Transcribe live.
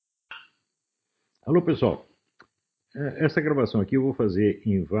Alô, pessoal. Essa gravação aqui eu vou fazer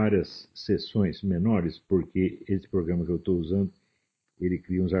em várias sessões menores, porque esse programa que eu estou usando, ele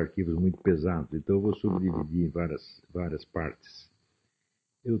cria uns arquivos muito pesados, então eu vou subdividir em várias partes.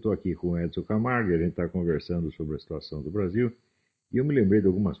 Eu estou aqui com o Edson Camargo, a gente está conversando sobre a situação do Brasil, e eu me lembrei de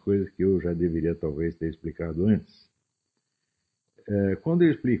algumas coisas que eu já deveria talvez ter explicado antes. Quando eu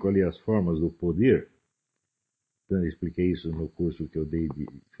explico ali as formas do poder, então eu expliquei isso no curso que eu dei de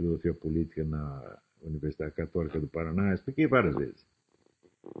filosofia política na Universidade Católica do Paraná, expliquei várias vezes.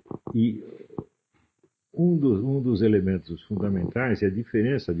 E um dos elementos fundamentais é a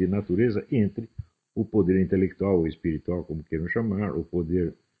diferença de natureza entre o poder intelectual ou espiritual, como queiram chamar, o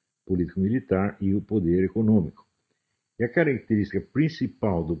poder político-militar e o poder econômico. E a característica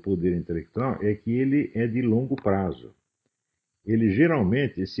principal do poder intelectual é que ele é de longo prazo. Ele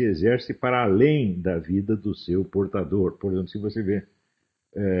geralmente se exerce para além da vida do seu portador. Por exemplo, se você vê,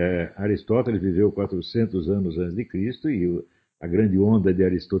 Aristóteles viveu 400 anos antes de Cristo e a grande onda de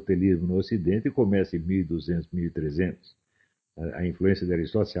aristotelismo no Ocidente começa em 1200, 1300. A influência de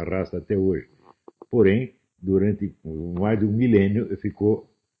Aristóteles se arrasta até hoje. Porém, durante mais de um milênio, ficou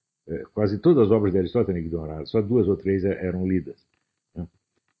quase todas as obras de Aristóteles eram ignoradas, só duas ou três eram lidas. Né?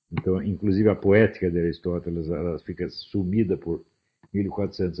 Então, inclusive a poética de Aristóteles, ela fica sumida por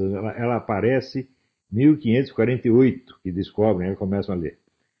 1400 anos, ela aparece em 1548, que descobrem, começam a ler.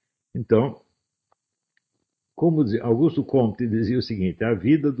 Então, como dizia, Augusto Comte dizia o seguinte: a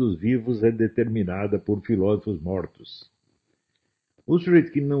vida dos vivos é determinada por filósofos mortos. O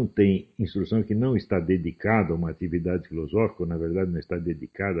sujeito que não tem instrução, que não está dedicado a uma atividade filosófica, ou na verdade não está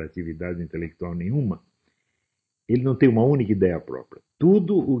dedicado a atividade intelectual nenhuma, ele não tem uma única ideia própria.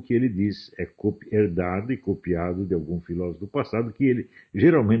 Tudo o que ele diz é herdado e copiado de algum filósofo do passado que ele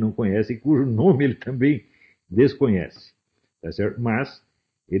geralmente não conhece e cujo nome ele também desconhece. Tá certo? Mas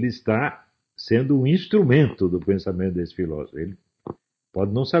ele está sendo um instrumento do pensamento desse filósofo. Ele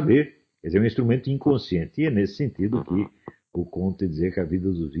pode não saber, mas é um instrumento inconsciente. E é nesse sentido que o Comte dizer que a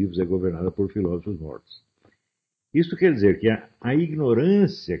vida dos vivos é governada por filósofos mortos. Isso quer dizer que a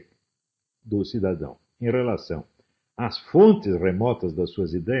ignorância do cidadão em relação às fontes remotas das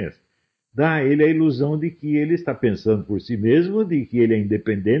suas ideias dá a ele a ilusão de que ele está pensando por si mesmo, de que ele é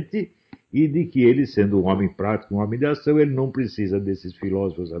independente e de que ele, sendo um homem prático, um homem de ação, ele não precisa desses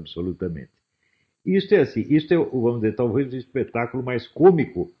filósofos absolutamente. Isto é assim, isto é, vamos dizer, talvez o espetáculo mais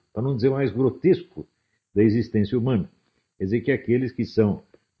cômico, para não dizer mais grotesco, da existência humana. Quer dizer que aqueles que são,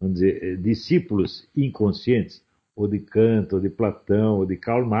 vamos dizer, discípulos inconscientes, ou de Kant, ou de Platão, ou de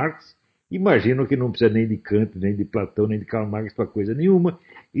Karl Marx, imaginam que não precisa nem de Kant, nem de Platão, nem de Karl Marx para coisa nenhuma,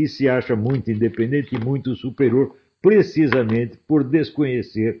 e se acha muito independente e muito superior, precisamente por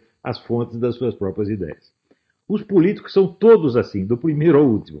desconhecer as fontes das suas próprias ideias. Os políticos são todos assim, do primeiro ao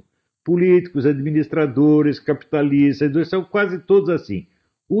último. Políticos, administradores, capitalistas, são quase todos assim.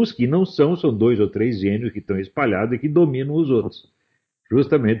 Os que não são dois ou três gênios que estão espalhados e que dominam os outros,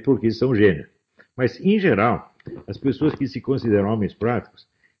 justamente porque são gênios. Mas, em geral, as pessoas que se consideram homens práticos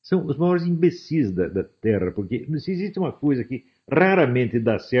são os maiores imbecis da Terra, porque se existe uma coisa que raramente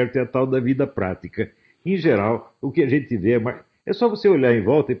dá certo é a tal da vida prática. Em geral, o que a gente vê é só você olhar em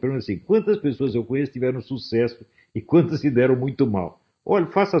volta e perguntar assim: quantas pessoas eu conheço tiveram sucesso e quantas se deram muito mal? Olha,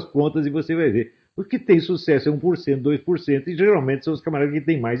 faça as contas e você vai ver. Os que têm sucesso é 1%, 2%, e geralmente são os camaradas que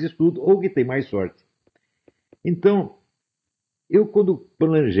têm mais estudo ou que têm mais sorte. Então, eu, quando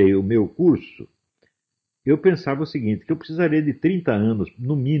planejei o meu curso, eu pensava o seguinte, que eu precisaria de 30 anos,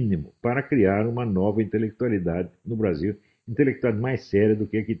 no mínimo, para criar uma nova intelectualidade no Brasil, intelectualidade mais séria do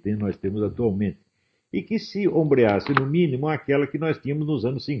que a que nós temos atualmente. E que se ombreasse, no mínimo, aquela que nós tínhamos nos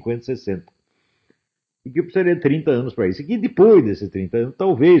anos 50 e 60. E que eu precisaria de 30 anos para isso. E que depois desses 30 anos,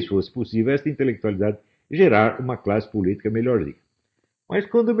 talvez fosse possível esta intelectualidade gerar uma classe política melhorzinha. Mas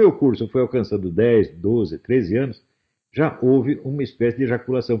quando o meu curso foi alcançando 10, 12, 13 anos, já houve uma espécie de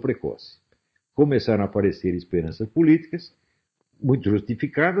ejaculação precoce. Começaram a aparecer esperanças políticas, muito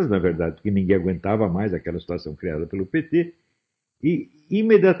justificadas, na verdade, porque ninguém aguentava mais aquela situação criada pelo PT, e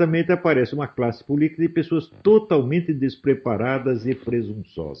imediatamente aparece uma classe política de pessoas totalmente despreparadas e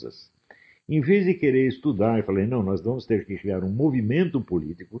presunçosas. Em vez de querer estudar, eu falei, não, nós vamos ter que criar um movimento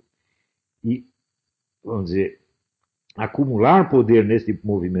político e, vamos dizer, acumular poder nesse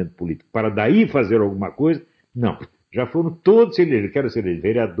movimento político para daí fazer alguma coisa. Não. Já foram todos se eleger. Quero ser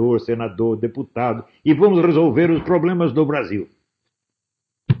vereador, senador, deputado e vamos resolver os problemas do Brasil.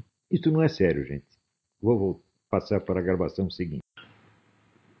 Isso não é sério, gente. Vou passar para a gravação seguinte.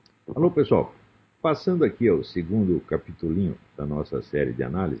 Alô, pessoal. Passando aqui ao segundo capitulinho da nossa série de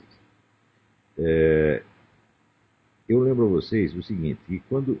análises, eu lembro a vocês o seguinte, que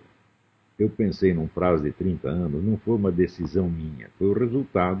quando eu pensei num prazo de 30 anos, não foi uma decisão minha, foi o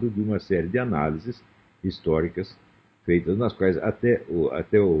resultado de uma série de análises históricas feitas, nas quais até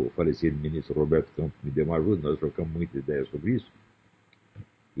o falecido ministro Roberto Campos me deu uma ajuda, nós trocamos muitas ideias sobre isso,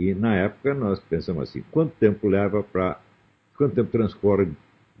 e na época nós pensamos assim, quanto tempo transcorre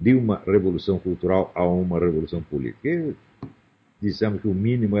de uma revolução cultural a uma revolução política? E dissemos que o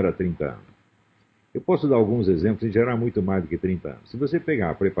mínimo era 30 anos. Eu posso dar alguns exemplos e gerar muito mais do que 30 anos. Se você pegar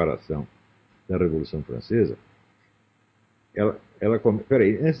a preparação da Revolução Francesa,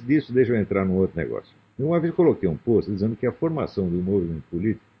 peraí, antes disso, deixa eu entrar num outro negócio. Uma vez coloquei um post dizendo que a formação do movimento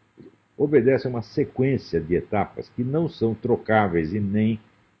político obedece a uma sequência de etapas que não são trocáveis e nem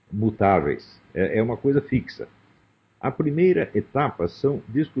mutáveis. É uma coisa fixa. A primeira etapa são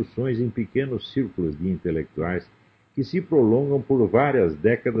discussões em pequenos círculos de intelectuais que se prolongam por várias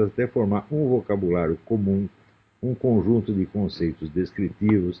décadas até formar um vocabulário comum, um conjunto de conceitos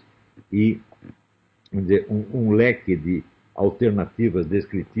descritivos e, vamos dizer, um leque de alternativas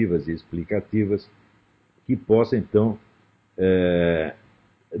descritivas e explicativas que possa, então,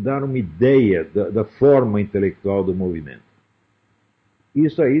 dar uma ideia da forma intelectual do movimento.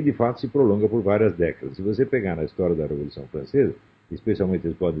 Isso aí, de fato, se prolonga por várias décadas. Se você pegar na história da Revolução Francesa, especialmente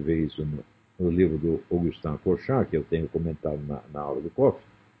vocês podem ver isso no livro do Augustin Cauchat, que eu tenho comentado na aula do COF,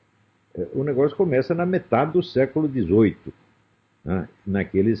 o negócio começa na metade do século XVIII, né,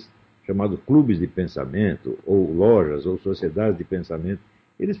 naqueles chamados clubes de pensamento, ou lojas, ou sociedades de pensamento.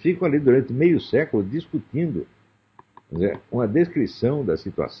 Eles ficam ali durante meio século discutindo, né, uma descrição da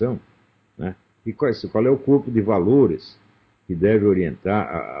situação, né, e qual é o corpo de valores que deve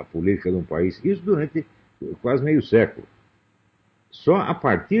orientar a política de um país. Isso durante quase meio século. Só a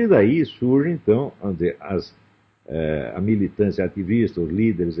partir daí surge, então, vamos dizer, a militância ativista, os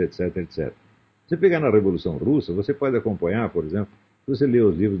líderes, etc, etc. Se você pegar na Revolução Russa, você pode acompanhar, por exemplo, se você ler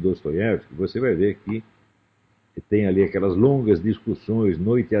os livros de Dostoiévski, você vai ver que tem ali aquelas longas discussões,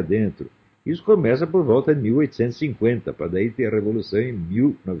 noite adentro. Isso começa por volta de 1850, para daí ter a Revolução em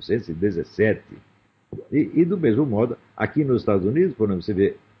 1917. E do mesmo modo, aqui nos Estados Unidos, por exemplo, você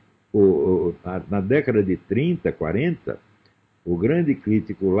vê, na década de 30, 40, o grande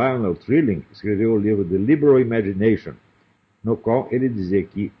crítico Lionel Trilling escreveu o livro The Liberal Imagination, no qual ele dizia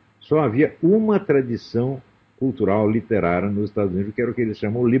que só havia uma tradição cultural literária nos Estados Unidos, que era o que eles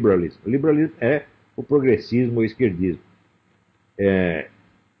chamam de liberalismo. O liberalismo é o progressismo ou esquerdismo.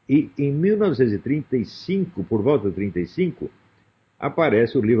 E em 1935, por volta de 35,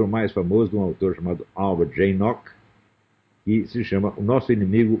 aparece o livro mais famoso de um autor chamado Albert J. Nock, que se chama O Nosso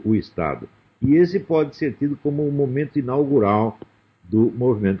Inimigo, o Estado. E esse pode ser tido como um momento inaugural do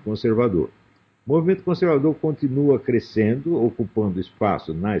movimento conservador. O movimento conservador continua crescendo, ocupando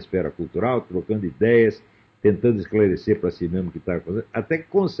espaço na esfera cultural, trocando ideias, tentando esclarecer para si mesmo o que está acontecendo, até que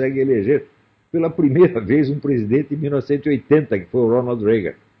consegue eleger pela primeira vez um presidente em 1980, que foi o Ronald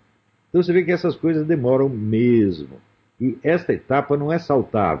Reagan. Então você vê que essas coisas demoram mesmo. E esta etapa não é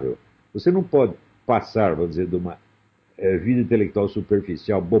saltável. Você não pode passar, vamos dizer, de uma vida intelectual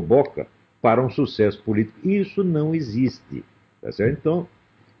superficial, boboca, para um sucesso político. Isso não existe. Tá certo? Então,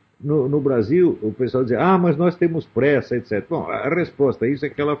 no Brasil, o pessoal diz, mas nós temos pressa, etc. Bom, a resposta a isso é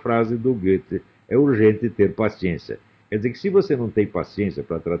aquela frase do Goethe, é urgente ter paciência. Quer dizer que se você não tem paciência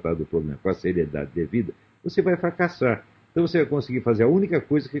para tratar do problema com a seriedade devida, você vai fracassar. Então você vai conseguir fazer a única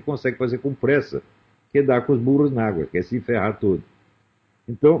coisa que consegue fazer com pressa, que é dar com os burros na água, que é se ferrar todo.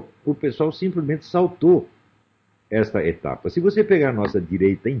 Então, o pessoal simplesmente saltou esta etapa. Se você pegar a nossa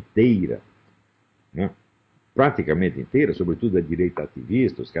direita inteira, né, praticamente inteira, sobretudo a direita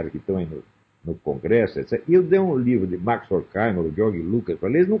ativista, os caras que estão aí no Congresso, etc. E eu dei um livro de Max Horkheimer, o Georg Lucas, para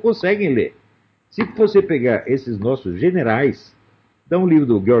eles não conseguem ler. Se você pegar esses nossos generais, dá um livro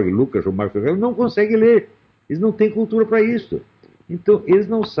do Georg Lucas ou Max Horkheimer, não conseguem ler. Eles não têm cultura para isso. Então, eles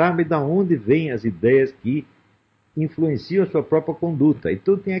não sabem de onde vêm as ideias que influenciam a sua própria conduta.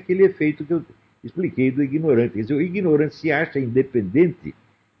 Então, tem aquele efeito que eu expliquei do ignorante. Quer dizer, o ignorante se acha independente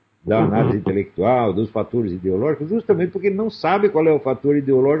da análise intelectual, dos fatores ideológicos, justamente porque ele não sabe qual é o fator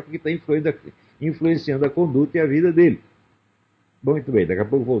ideológico que está influenciando a conduta e a vida dele. Bom, muito bem, daqui a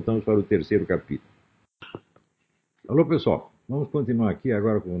pouco voltamos para o terceiro capítulo. Alô, pessoal, vamos continuar aqui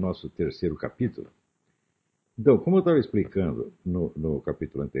agora com o nosso terceiro capítulo. Então, como eu estava explicando no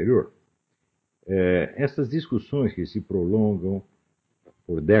capítulo anterior, essas discussões que se prolongam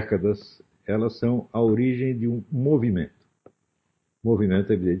por décadas, elas são a origem de um movimento.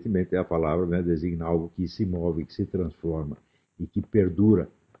 Movimento, evidentemente, é a palavra, né, designa algo que se move, que se transforma e que perdura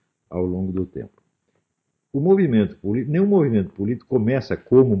ao longo do tempo. O movimento político, nenhum movimento político começa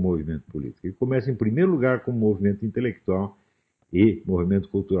como movimento político. Ele começa, em primeiro lugar, como movimento intelectual e movimento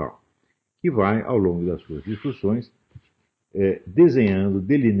cultural, que vai, ao longo das suas discussões, desenhando,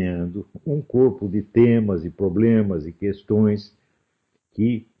 delineando um corpo de temas e problemas e questões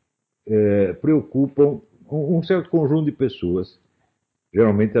que preocupam um certo conjunto de pessoas,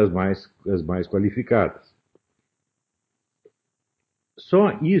 geralmente as mais qualificadas.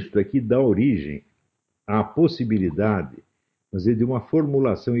 Só isto é que dá origem à possibilidade, vamos dizer, de uma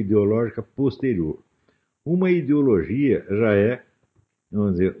formulação ideológica posterior. Uma ideologia já é,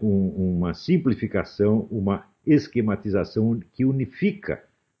 vamos dizer, uma simplificação, uma esquematização que unifica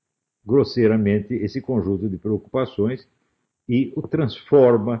grosseiramente esse conjunto de preocupações e o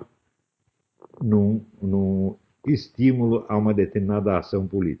transforma num estímulo a uma determinada ação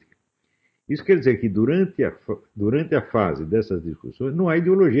política. Isso quer dizer que durante a fase dessas discussões não há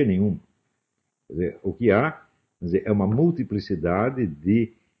ideologia nenhuma. Quer dizer, o que há, é uma multiplicidade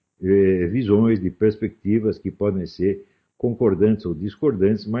de visões, de perspectivas que podem ser concordantes ou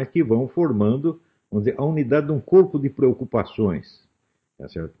discordantes, mas que vão formando, vamos dizer, a unidade de um corpo de preocupações. Tá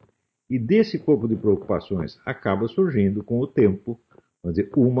certo? E desse corpo de preocupações acaba surgindo, com o tempo, vamos dizer,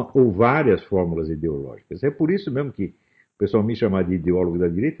 uma ou várias fórmulas ideológicas. É por isso mesmo que o pessoal me chamar de ideólogo da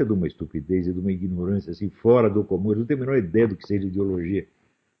direita é de uma estupidez e de uma ignorância assim, fora do comum. Eu não tenho a menor ideia do que seja ideologia.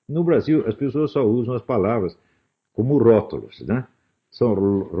 No Brasil, as pessoas só usam as palavras como rótulos, né? São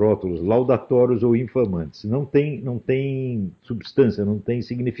rótulos laudatórios ou infamantes. Não tem substância, não tem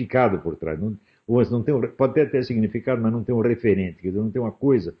significado por trás. Não tem, pode até ter significado, mas não tem um referente, quer dizer, não tem uma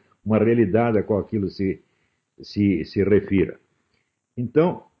coisa, uma realidade a qual aquilo se refira.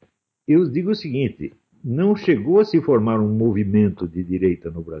 Então, eu digo o seguinte, não chegou a se formar um movimento de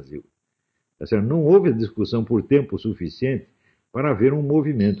direita no Brasil. Não houve a discussão por tempo suficiente para haver um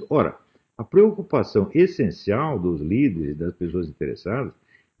movimento. Ora, a preocupação essencial dos líderes, das pessoas interessadas,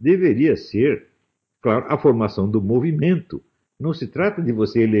 deveria ser, claro, a formação do movimento. Não se trata de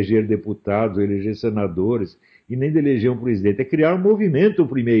você eleger deputados, eleger senadores, e nem de eleger um presidente. É criar um movimento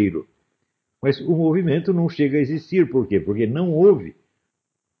primeiro. Mas o movimento não chega a existir. Por quê? Porque não houve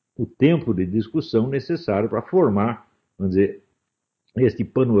o tempo de discussão necessário para formar, vamos dizer, este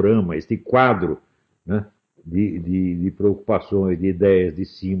panorama, este quadro, né, de preocupações, de ideias, de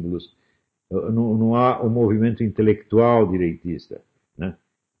símbolos. Não há um movimento intelectual direitista. Né?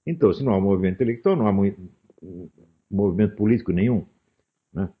 Então, se não há um movimento intelectual, não há movimento político nenhum.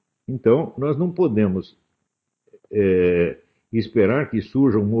 Né? Então, nós não podemos esperar que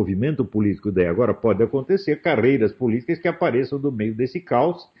surja um movimento político daí. Agora, pode acontecer carreiras políticas que apareçam do meio desse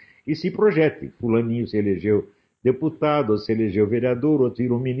caos e se projetem. Fulaninho se elegeu deputado, outro se elegeu vereador, outro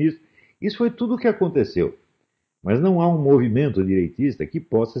virou ministro. Isso foi tudo o que aconteceu. Mas não há um movimento direitista que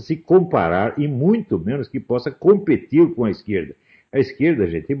possa se comparar e muito menos que possa competir com a esquerda. A esquerda,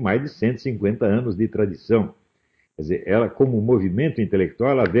 gente, tem mais de 150 anos de tradição. Quer dizer, ela, como movimento intelectual,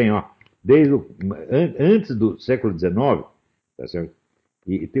 ela vem, antes do século XIX, tá certo?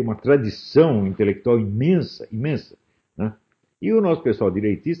 E tem uma tradição intelectual imensa, imensa. Né? E o nosso pessoal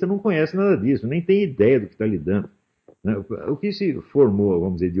direitista não conhece nada disso, nem tem ideia do que está lidando. Né? O que se formou,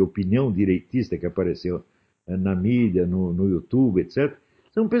 vamos dizer, de opinião direitista que apareceu na mídia, no YouTube, etc.,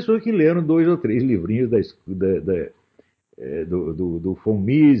 são pessoas que leram 2 ou 3 livrinhos do von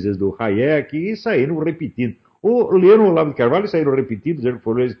Mises, do Hayek, e saíram repetindo. Ou leram o Olavo de Carvalho e saíram repetindo, dizendo que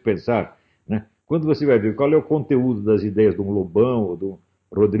foram eles que pensaram. Né? Quando você vai ver qual é o conteúdo das ideias de um Lobão ou do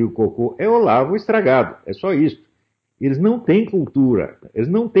Rodrigo Cocô, é Olavo estragado, é só isso. Eles não têm cultura, eles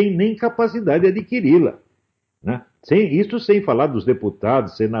não têm nem capacidade de adquiri-la. Né? Isso sem falar dos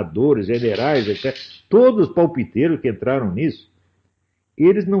deputados, senadores, generais, etc. Todos os palpiteiros que entraram nisso,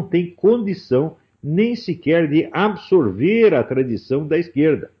 eles não têm condição nem sequer de absorver a tradição da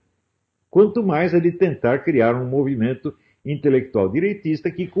esquerda. Quanto mais a de tentar criar um movimento intelectual direitista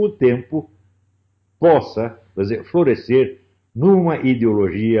que, com o tempo, possa florescer numa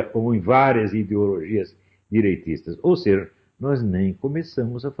ideologia ou em várias ideologias direitistas. Ou seja, nós nem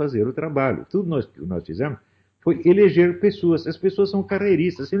começamos a fazer o trabalho. Tudo que nós fizemos foi eleger pessoas. As pessoas são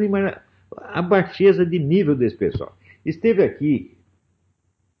carreiristas. Você não imagina a baixeza de nível desse pessoal. Esteve aqui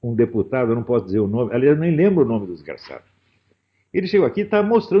um deputado, eu não posso dizer o nome, aliás, eu nem lembro o nome do desgraçado. Ele chegou aqui e está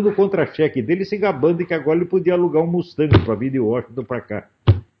mostrando o contra-cheque dele, se gabando de que agora ele podia alugar um Mustang para vir de Washington para cá.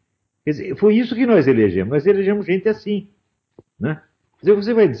 Quer dizer, foi isso que nós elegemos. Nós elegemos gente assim. Né? Quer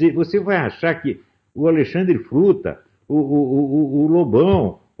dizer, você vai achar que o Alexandre Fruta, o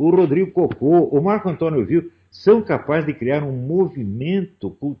Lobão, o Rodrigo Cocô, o Marco Antônio Vil são capazes de criar um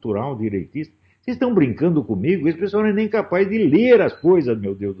movimento cultural direitista? Vocês estão brincando comigo? Esse pessoal não é nem capaz de ler as coisas,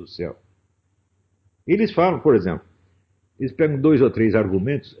 meu Deus do céu. Eles falam, por exemplo, Eles pegam 2 ou 3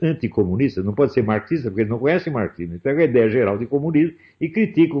 argumentos anticomunistas, não pode ser marxista, porque eles não conhecem marxismo, eles pegam a ideia geral de comunismo e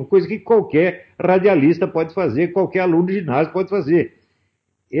criticam, coisa que qualquer radialista pode fazer, qualquer aluno de ginásio pode fazer.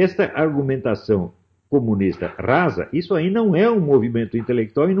 Esta argumentação comunista rasa, isso aí não é um movimento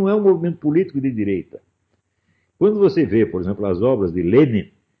intelectual e não é um movimento político de direita. Quando você vê, por exemplo, as obras de Lenin,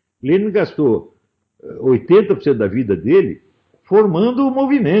 Lenin gastou 80% da vida dele formando o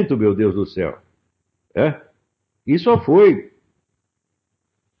movimento, meu Deus do céu. E só foi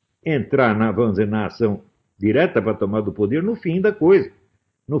entrar vamos dizer, na ação direta para tomar do poder no fim da coisa,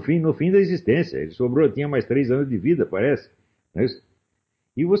 no fim da existência. Ele tinha mais 3 anos de vida, parece.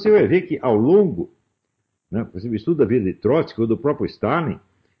 E você vai ver que ao longo, você estuda a vida de Trotsky ou do próprio Stalin,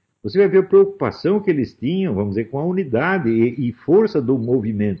 você vai ver a preocupação que eles tinham, vamos dizer, com a unidade e força do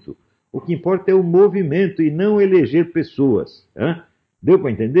movimento. O que importa é o movimento e não eleger pessoas. Deu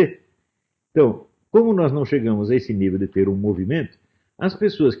para entender? Então, como nós não chegamos a esse nível de ter um movimento, as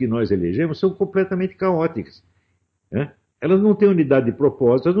pessoas que nós elegemos são completamente caóticas. Elas não têm unidade de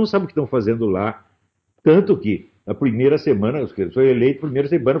propósito, elas não sabem o que estão fazendo lá. Tanto que, a primeira semana, foi eleito, a primeira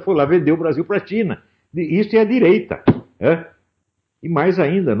semana foi lá vender o Brasil para a China. Isso é a direita. E mais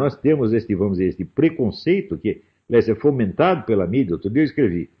ainda, nós temos vamos dizer, este preconceito que é fomentado pela mídia. Outro dia eu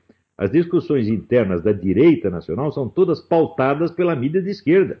escrevi, as discussões internas da direita nacional são todas pautadas pela mídia de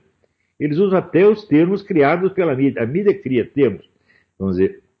esquerda. Eles usam até os termos criados pela mídia. A mídia cria termos, vamos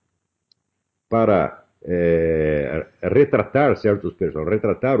dizer, para retratar certos personagens,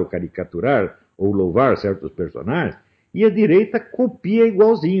 retratar ou caricaturar ou louvar certos personagens, e a direita copia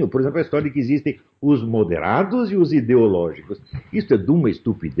igualzinho. Por exemplo, a história de que existem os moderados e os ideológicos. Isso é de uma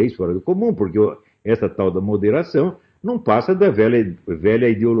estupidez fora do comum, porque essa tal da moderação não passa da velha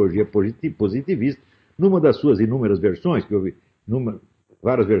ideologia positivista, numa das suas inúmeras versões, que houve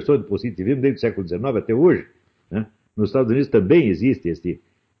várias versões do positivismo desde o século XIX até hoje. Nos Estados Unidos também existe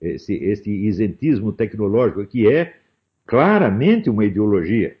este isentismo tecnológico, que é claramente uma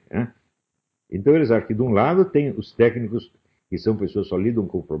ideologia. Então eles acham que de um lado tem os técnicos, que são pessoas que só lidam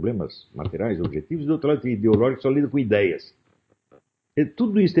com problemas materiais, objetivos, e do outro lado tem ideológicos que só lidam com ideias.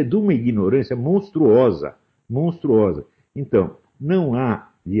 Tudo isso é de uma ignorância monstruosa, monstruosa. Então, não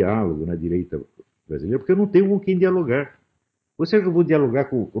há diálogo na direita brasileira, porque eu não tenho com quem dialogar. Você acha que eu vou dialogar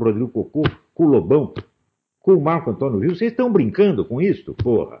com o Rodrigo Cocô, com o Lobão, com o Marco Antônio Rio? Vocês estão brincando com isso,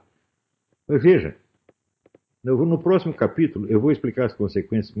 porra? Mas veja, no próximo capítulo eu vou explicar as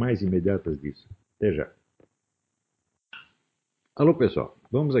consequências mais imediatas disso. Até já. Alô, pessoal.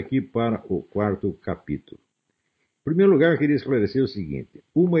 Vamos aqui para o 4º capítulo. Em primeiro lugar, eu queria esclarecer o seguinte.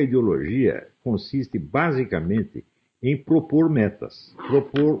 Uma ideologia consiste basicamente em propor metas,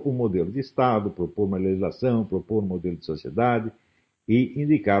 propor um modelo de Estado, propor uma legislação, propor um modelo de sociedade e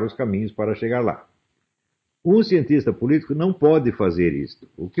indicar os caminhos para chegar lá. Um cientista político não pode fazer isso.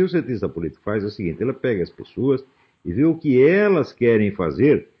 O que o cientista político faz é o seguinte, ele pega as pessoas e vê o que elas querem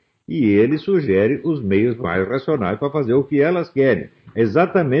fazer e ele sugere os meios mais racionais para fazer o que elas querem. É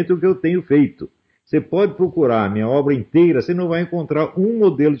exatamente o que eu tenho feito. Você pode procurar a minha obra inteira, você não vai encontrar um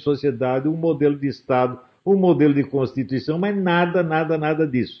modelo de sociedade, um modelo de Estado, um modelo de Constituição, mas nada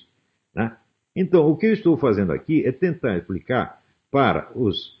disso. Então, o que eu estou fazendo aqui é tentar explicar para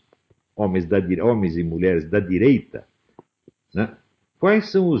os homens e mulheres da direita,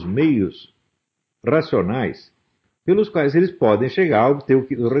 quais são os meios racionais pelos quais eles podem chegar a obter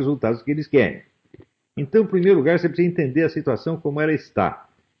os resultados que eles querem. Então, em primeiro lugar, você precisa entender a situação como ela está.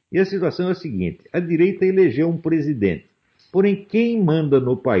 E a situação é a seguinte, a direita elegeu um presidente. Porém, quem manda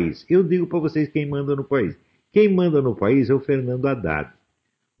no país? Eu digo para vocês quem manda no país. Quem manda no país é o Fernando Haddad.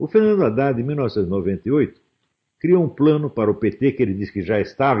 O Fernando Haddad, em 1998, criou um plano para o PT, que ele disse que já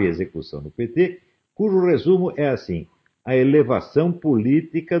estava em execução no PT, cujo resumo é assim, a elevação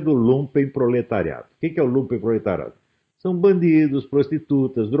política do lumpenproletariado. O que é o lumpenproletariado? São bandidos,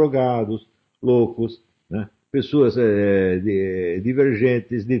 prostitutas, drogados, loucos, pessoas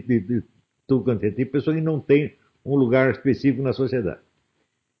divergentes, de tudo quanto é tipo, pessoas que não têm um lugar específico na sociedade.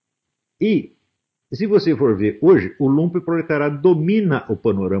 E, se você for ver, hoje, o lumpenproletariado domina o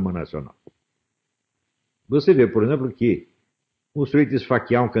panorama nacional. Você vê, por exemplo, que o sujeito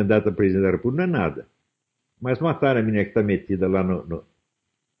esfaquear um candidato a presidente da República não é nada. Mas matar a menina que está metida lá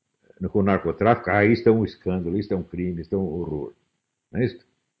com o narcotráfico, isso é um escândalo, isso é um crime, isso é um horror. Não é isso?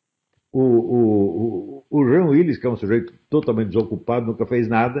 O João Willis, que é um sujeito totalmente desocupado, nunca fez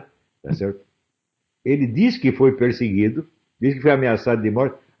nada, tá certo? Ele diz que foi perseguido, diz que foi ameaçado de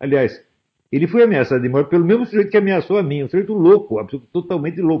morte. Aliás, ele foi ameaçado de morte pelo mesmo sujeito que ameaçou a mim, um sujeito louco,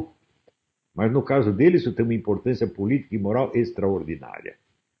 totalmente louco. Mas no caso dele, isso tem uma importância política e moral extraordinária.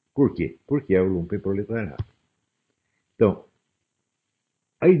 Por quê? Porque é o lumpenproletariado. Então,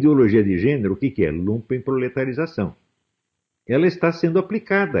 a ideologia de gênero, o que é? Lumpenproletarização. Ela está sendo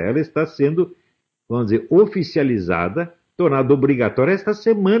aplicada, ela está sendo, vamos dizer, oficializada, tornada obrigatória esta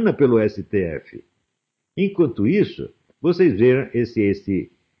semana pelo STF. Enquanto isso, vocês viram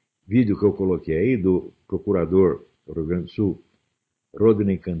esse vídeo que eu coloquei aí do procurador do Rio Grande do Sul,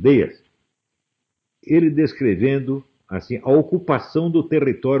 Rodney Candeias, ele descrevendo assim, a ocupação do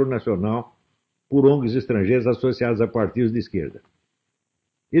território nacional por ONGs estrangeiras associadas a partidos de esquerda.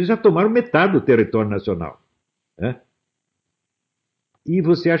 Eles já tomaram metade do território nacional. Né? E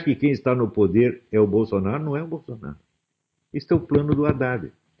você acha que quem está no poder é o Bolsonaro? Não é o Bolsonaro. Este é o plano do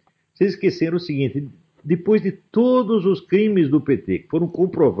Haddad. Vocês esqueceram o seguinte, depois de todos os crimes do PT que foram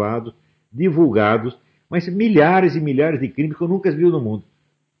comprovados, divulgados, mas milhares e milhares de crimes que eu nunca vi no mundo,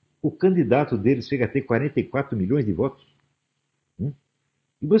 o candidato deles chega a ter 44 milhões de votos.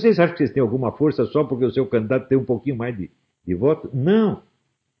 E vocês acham que vocês têm alguma força só porque o seu candidato tem um pouquinho mais de voto? Não.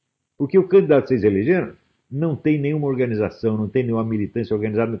 Porque o candidato que vocês elegeram não tem nenhuma organização, não tem nenhuma militância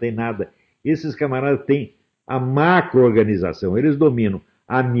organizada, não tem nada. Esses camaradas têm a macro-organização. Eles dominam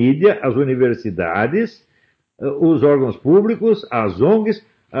a mídia, as universidades, os órgãos públicos, as ONGs,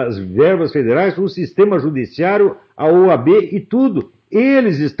 as verbas federais, o sistema judiciário, a OAB e tudo.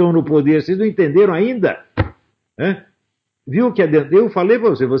 Eles estão no poder. Vocês não entenderam ainda? Viu que eu falei para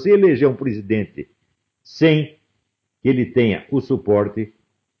você, você eleger um presidente sem que ele tenha o suporte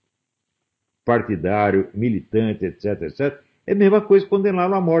partidário, militante, etc, etc, é a mesma coisa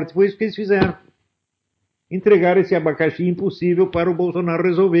condená-lo à morte. Foi isso que eles fizeram. Entregaram esse abacaxi impossível para o Bolsonaro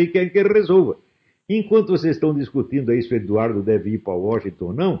resolver e querem que ele resolva. Enquanto vocês estão discutindo aí se o Eduardo deve ir para Washington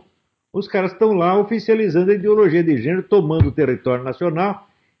ou não, os caras estão lá oficializando a ideologia de gênero, tomando o território nacional.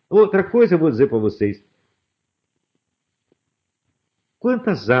 Outra coisa eu vou dizer para vocês.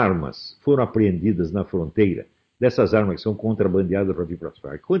 Quantas armas foram apreendidas na fronteira, dessas armas que são contrabandeadas para vir para as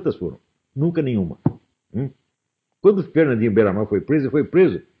Farc? Quantas foram? Nunca nenhuma. Quando o Fernandinho Beiramar foi preso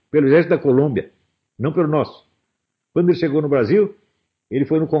pelo exército da Colômbia, não pelo nosso. Quando ele chegou no Brasil, ele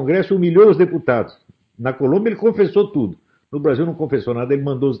foi no Congresso e humilhou os deputados. Na Colômbia ele confessou tudo. No Brasil não confessou nada, ele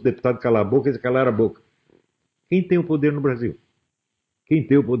mandou os deputados calar a boca e eles calaram a boca. Quem tem o poder no Brasil? Quem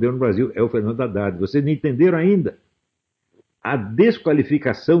tem o poder no Brasil é o Fernando Haddad. Vocês não entenderam ainda? A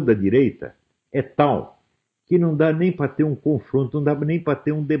desqualificação da direita é tal que não dá nem para ter um confronto, não dá nem para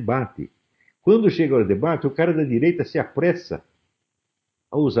ter um debate. Quando chega o debate, o cara da direita se apressa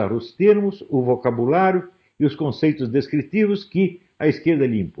a usar os termos, o vocabulário e os conceitos descritivos que a esquerda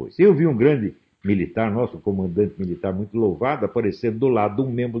lhe impôs. Eu vi um grande militar, nosso comandante militar muito louvado, aparecer do lado de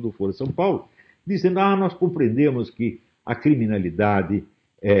um membro do Foro São Paulo, dizendo, nós compreendemos que a criminalidade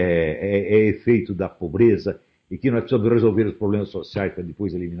é efeito da pobreza e que nós precisamos resolver os problemas sociais para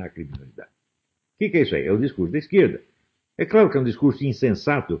depois eliminar a criminalidade. O que é isso aí? É o discurso da esquerda. É claro que é um discurso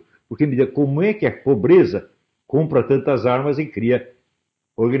insensato, porque me diz como é que a pobreza compra tantas armas e cria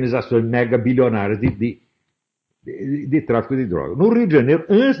organizações mega bilionárias de tráfico de drogas. No Rio de Janeiro,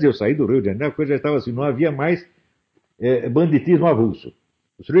 antes de eu sair do Rio de Janeiro, a coisa já estava assim, não havia mais banditismo avulso.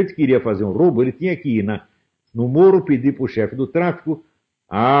 O sujeito queria fazer um roubo, ele tinha que ir no morro pedir para o chefe do tráfico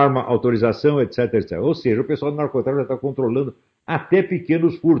a arma, autorização, etc, etc. Ou seja, o pessoal do narcotráfico já está controlando até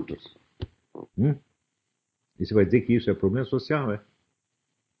pequenos furtos. E você vai dizer que isso é problema social, né?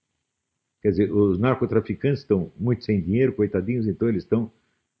 Quer dizer, os narcotraficantes estão muito sem dinheiro, coitadinhos, então eles estão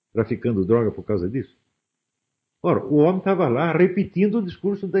traficando droga por causa disso. Ora, o homem estava lá repetindo o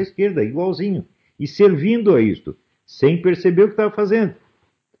discurso da esquerda, igualzinho, e servindo a isto, sem perceber o que estava fazendo.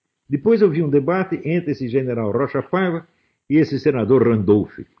 Depois eu vi um debate entre esse general Rocha Paiva e esse senador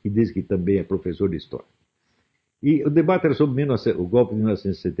Randolph, que diz que também é professor de história. E o debate era sobre o golpe de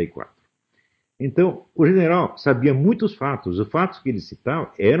 1964. Então, o general sabia muitos fatos. Os fatos que ele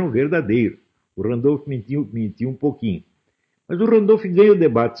citava eram verdadeiros. O Randolph mentiu um pouquinho. Mas o Randolph ganhou o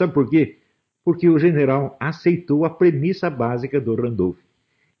debate. Sabe por quê? Porque o general aceitou a premissa básica do Randolph,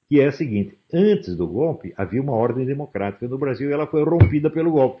 que é a seguinte. Antes do golpe, havia uma ordem democrática no Brasil e ela foi rompida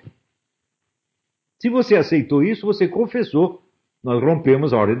pelo golpe. Se você aceitou isso, você confessou. Nós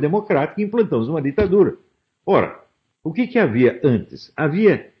rompemos a ordem democrática e implantamos uma ditadura. Ora, o que havia antes?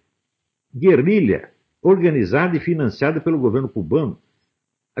 Havia guerrilha organizada e financiada pelo governo cubano.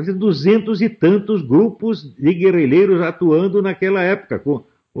 Havia 200 e tantos grupos de guerrilheiros atuando naquela época, com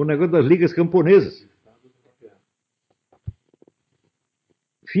o negócio das ligas camponesas.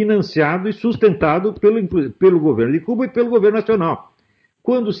 Financiado e sustentado pelo governo de Cuba e pelo governo nacional.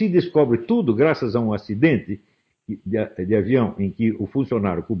 Quando se descobre tudo, graças a um acidente de avião em que o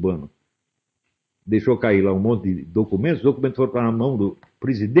funcionário cubano deixou cair lá um monte de documentos, os documentos foram para a mão do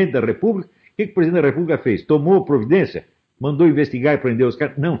presidente da República, que o presidente da República fez? Tomou providência? Mandou investigar e prender os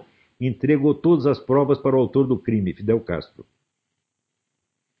caras? Não. Entregou todas as provas para o autor do crime, Fidel Castro.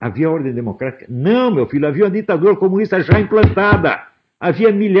 Havia ordem democrática? Não, meu filho, havia uma ditadura comunista já implantada.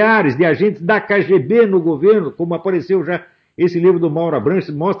 Havia milhares de agentes da KGB no governo, como apareceu já esse livro do Mauro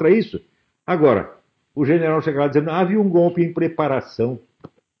Abranches, mostra isso. Agora, o general chega lá dizendo, havia um golpe em preparação.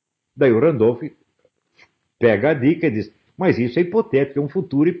 Daí o Randolph pega a dica e diz, mas isso é hipotético, é um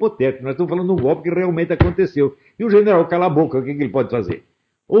futuro hipotético. Nós estamos falando de um golpe que realmente aconteceu. E o general cala a boca, o que ele pode fazer?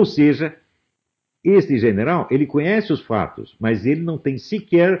 Ou seja, este general, ele conhece os fatos, mas ele não tem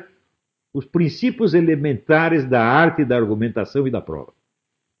sequer os princípios elementares da arte da argumentação e da prova.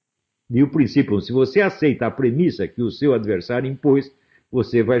 E o princípio, se você aceita a premissa que o seu adversário impôs,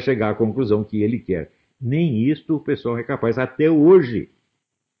 você vai chegar à conclusão que ele quer. Nem isto o pessoal é capaz. Até hoje,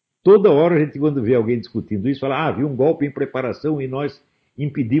 toda hora a gente, quando vê alguém discutindo isso, fala, havia um golpe em preparação e nós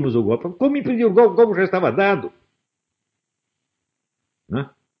impedimos o golpe. Como impedir o golpe? O golpe já estava dado. Né?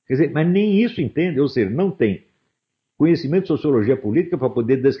 Quer dizer, mas nem isso entende, ou seja, não tem conhecimento de sociologia política para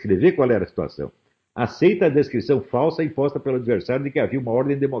poder descrever qual era a situação. Aceita a descrição falsa imposta pelo adversário de que havia uma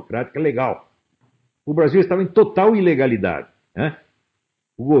ordem democrática legal. O Brasil estava em total ilegalidade. Né?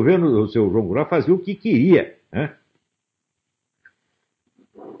 O governo do seu João Goulart fazia o que queria. Né?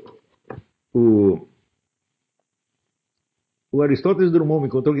 O Aristóteles Drummond me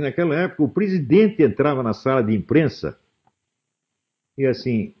contou que naquela época o presidente entrava na sala de imprensa e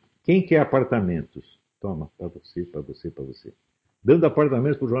assim, quem quer apartamentos? Toma, para você, para você, para você. Dando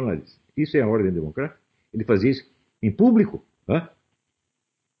apartamentos para os jornalistas. Isso é a ordem democrática? Ele fazia isso em público. Né?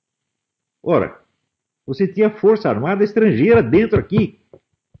 Ora, você tinha força armada estrangeira dentro aqui,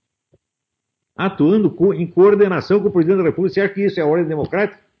 atuando em coordenação com o presidente da República. Você acha que isso é a ordem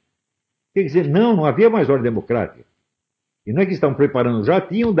democrática? Quer dizer, não havia mais ordem democrática. E não é que estavam preparando, já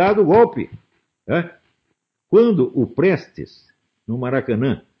tinham dado o golpe. Né? Quando o Prestes, no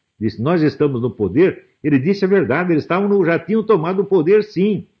Maracanã, disse, nós estamos no poder, ele disse a verdade, eles já tinham tomado o poder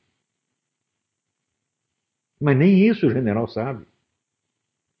sim. Mas nem isso o general sabe.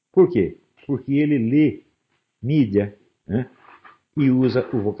 Por quê? Porque ele lê mídia, né, e usa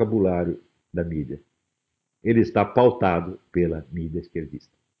o vocabulário da mídia. Ele está pautado pela mídia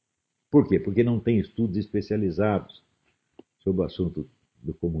esquerdista. Por quê? Porque não tem estudos especializados sobre o assunto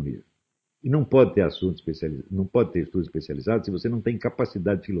do comunismo. E não pode ter não pode ter estudos especializados se você não tem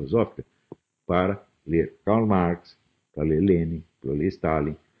capacidade filosófica para ler Karl Marx, para ler Lenin, para ler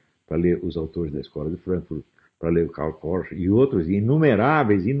Stalin, para ler os autores da Escola de Frankfurt, para ler o Karl Korsch e outros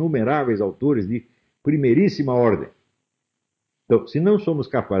inumeráveis autores de primeiríssima ordem. Então, se não somos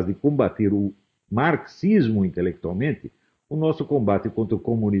capazes de combater o marxismo intelectualmente, o nosso combate contra o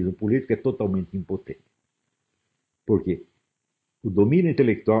comunismo político é totalmente impotente. Por quê? O domínio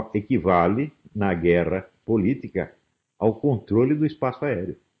intelectual equivale, na guerra política, ao controle do espaço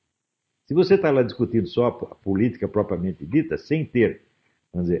aéreo. Se você está lá discutindo só a política propriamente dita, sem ter,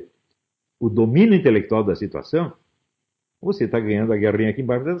 vamos dizer, o domínio intelectual da situação, você está ganhando a guerrinha aqui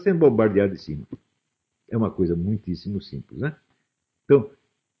embaixo, está sendo bombardeado de cima. É uma coisa muitíssimo simples, né? Então,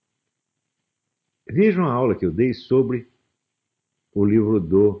 vejam a aula que eu dei sobre o livro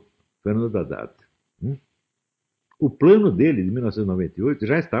do Fernando Haddad. O plano dele, de 1998,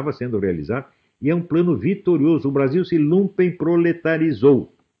 já estava sendo realizado e é um plano vitorioso. O Brasil se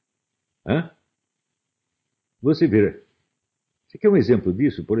lumpenproletarizou. Você vê. Você quer um exemplo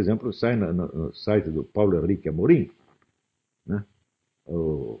disso? Por exemplo, sai no site do Paulo Henrique Amorim, né?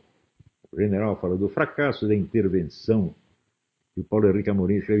 O general fala do fracasso da intervenção, e o Paulo Henrique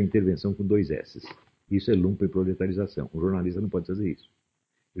Amorim escreve intervenção com 2 S's. Isso é lumpenproletarização. O jornalista não pode fazer isso.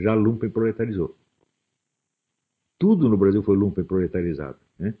 Já lumpenproletarizou. Tudo no Brasil foi lumpenproletarizado.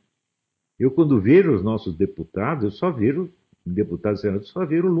 Né? Eu, quando vejo os nossos deputados, eu só vejo, deputados e senadores, só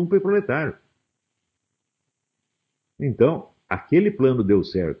vejo o lumpenproletário. Então, aquele plano deu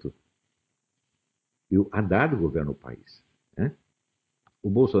certo. E o Haddad governa o país. Né? O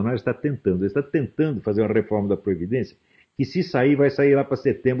Bolsonaro está tentando fazer uma reforma da Previdência, que se sair, vai sair lá para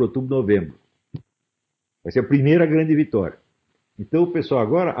setembro, outubro, novembro. Vai ser a primeira grande vitória. Então o pessoal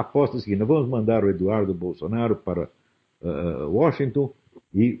agora aposta o seguinte, nós vamos mandar o Eduardo Bolsonaro para Washington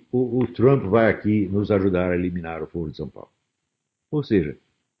e o Trump vai aqui nos ajudar a eliminar o Foro de São Paulo. Ou seja,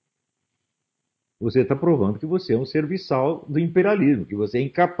 você está provando que você é um serviçal do imperialismo, que você é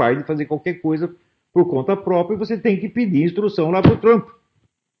incapaz de fazer qualquer coisa por conta própria e você tem que pedir instrução lá para o Trump.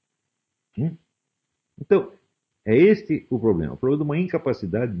 Então, é este o problema. O problema de uma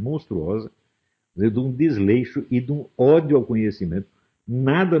incapacidade monstruosa, de um desleixo e de um ódio ao conhecimento.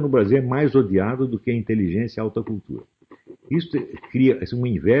 Nada no Brasil é mais odiado do que a inteligência e a alta cultura. Isso cria uma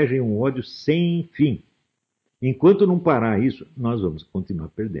inveja e um ódio sem fim. Enquanto não parar isso, nós vamos continuar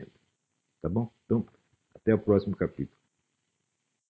perdendo. Tá bom? Então, até o próximo capítulo.